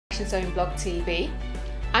Fashion Sewing Blog TV.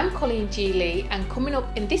 I'm Colleen G. Lee, and coming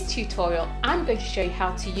up in this tutorial I'm going to show you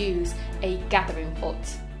how to use a gathering foot.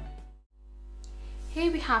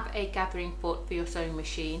 Here we have a gathering foot for your sewing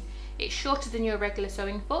machine. It's shorter than your regular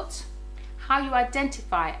sewing foot. How you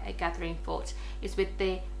identify a gathering foot is with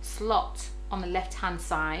the slot on the left hand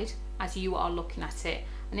side as you are looking at it,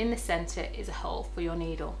 and in the centre is a hole for your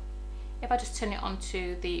needle. If I just turn it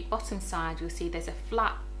onto the bottom side, you'll see there's a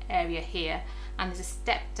flat area here and there's a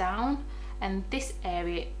step down, and this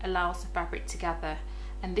area allows the fabric to gather,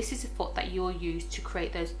 and this is a foot that you'll use to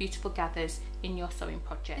create those beautiful gathers in your sewing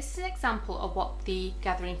project. This is an example of what the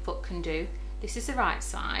gathering foot can do. This is the right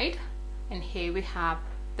side and here we have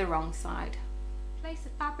the wrong side. Place the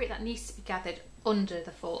fabric that needs to be gathered under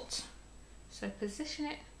the foot. So position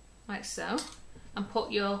it like so and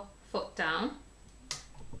put your foot down.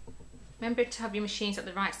 Remember to have your machines at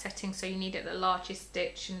the right setting, so you need it at the largest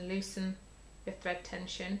stitch, and loosen your thread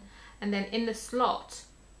tension. And then in the slot,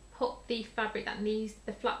 put the fabric that needs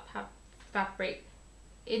the flat fabric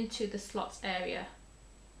into the slots area,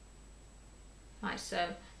 like so.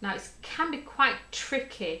 Now it can be quite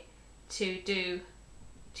tricky to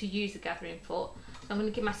use a gathering foot, so I'm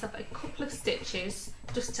going to give myself a couple of stitches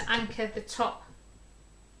just to anchor the top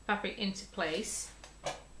fabric into place.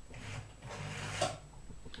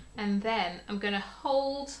 And then I'm going to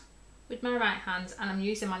hold with my right hand, and I'm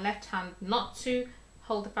using my left hand not to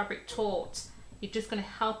hold the fabric taut. You're just going to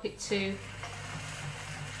help it to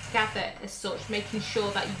gather as such, making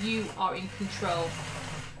sure that you are in control,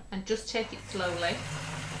 and just take it slowly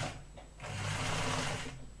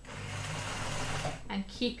and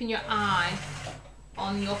keeping your eye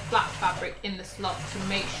on your flat fabric in the slot to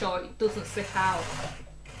make sure it doesn't slip out,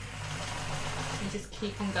 and just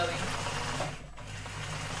keep on going.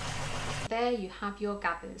 There you have your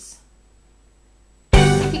gathers.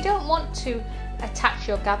 If you don't want to attach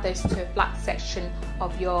your gathers to a flat section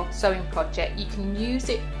of your sewing project, you can use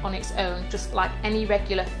it on its own, just like any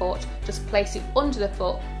regular foot. Just place it under the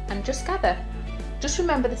foot and just gather. Just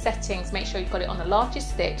remember the settings, make sure you've got it on the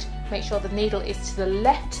largest stitch, make sure the needle is to the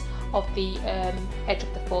left of the edge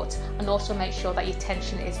of the foot, and also make sure that your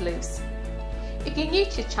tension is loose. If you're new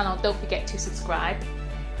to the channel, don't forget to subscribe.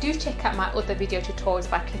 Do check out my other video tutorials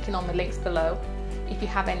by clicking on the links below. If you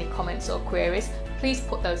have any comments or queries, please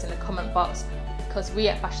put those in the comment box, because we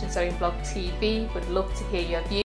at Fashion Sewing Blog TV would love to hear your views.